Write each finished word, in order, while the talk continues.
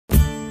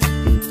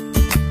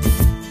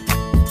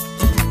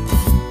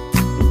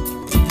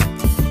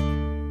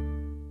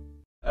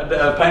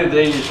I painted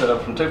these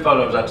from two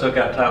photos I took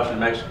out Taos, New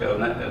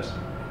Mexico,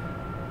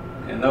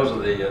 and those are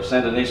the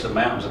Sandinista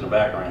Mountains in the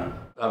background.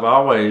 I've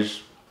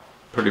always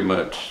pretty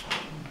much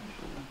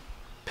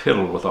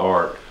piddled with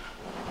art,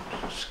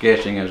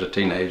 sketching as a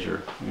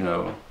teenager, you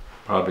know,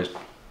 probably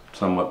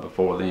somewhat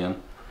before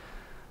then.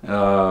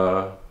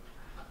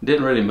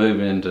 Didn't really move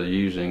into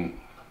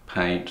using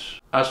paints,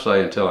 I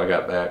say, until I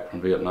got back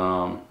from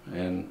Vietnam,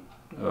 and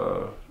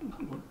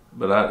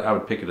but I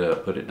would pick it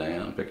up, put it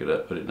down, pick it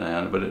up, put it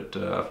down, but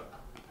I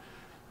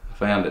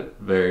found it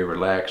very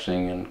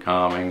relaxing and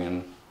calming,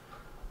 and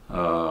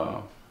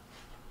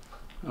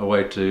a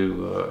way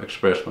to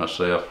express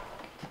myself.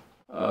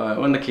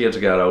 When the kids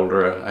got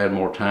older, I had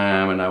more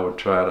time, and I would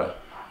try to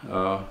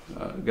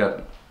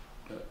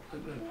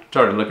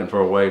started looking for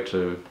a way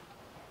to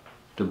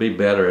be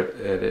better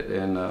at it,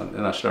 and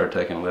I started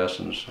taking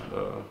lessons.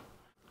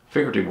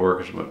 Figurative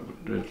work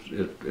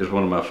is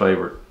one of my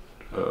favorite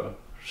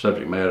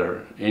subject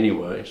matter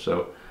anyway,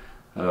 so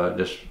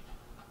just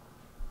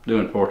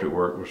doing portrait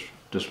work was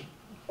just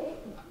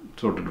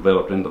sort of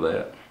developed into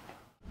that.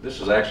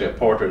 This is actually a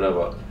portrait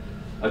of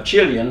a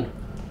Chilean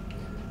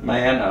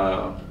man,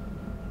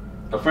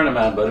 a friend of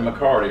mine, Buddy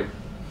McCarty,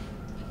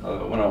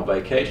 went on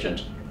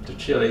vacations to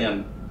Chile,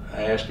 and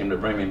I asked him to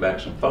bring me back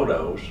some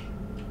photos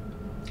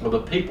of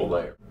the people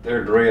there.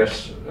 Their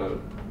dress,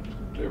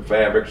 their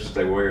fabrics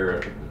they wear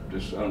are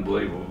just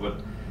unbelievable. But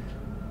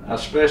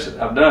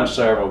I've done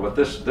several, but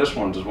this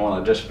one's the one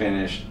I just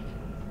finished,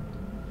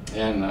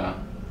 and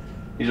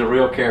he's a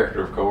real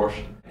character, of course.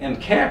 In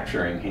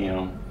capturing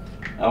him,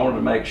 I wanted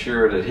to make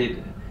sure that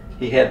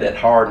he had that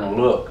hardened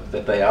look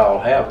that they all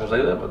have, because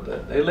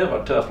they live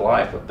a tough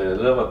life up there.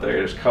 They live up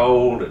there. It's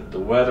cold. The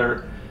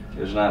weather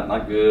is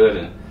not good,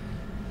 and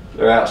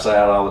they're outside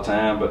all the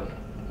time. But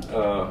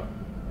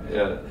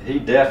he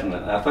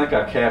definitely, I think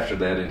I captured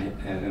that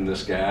in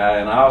this guy.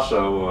 And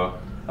also,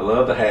 I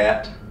love the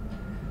hat,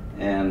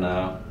 and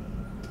I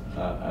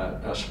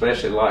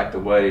especially like the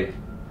way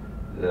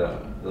the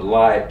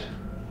light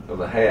of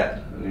the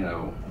hat, you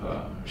know,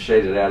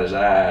 shaded out his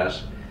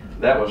eyes.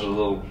 That was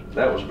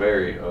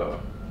very a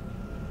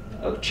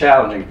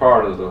challenging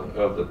part of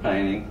the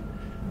painting,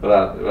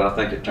 but I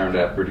think it turned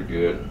out pretty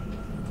good.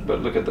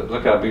 But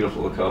look how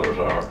beautiful the colors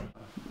are.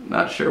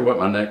 Not sure what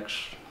my next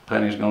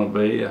painting is going to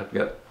be. I've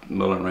got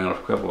mulling around with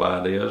a couple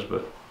of ideas,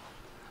 but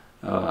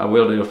I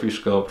will do a few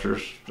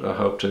sculptures. I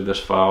hope to this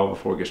fall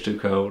before it gets too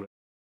cold.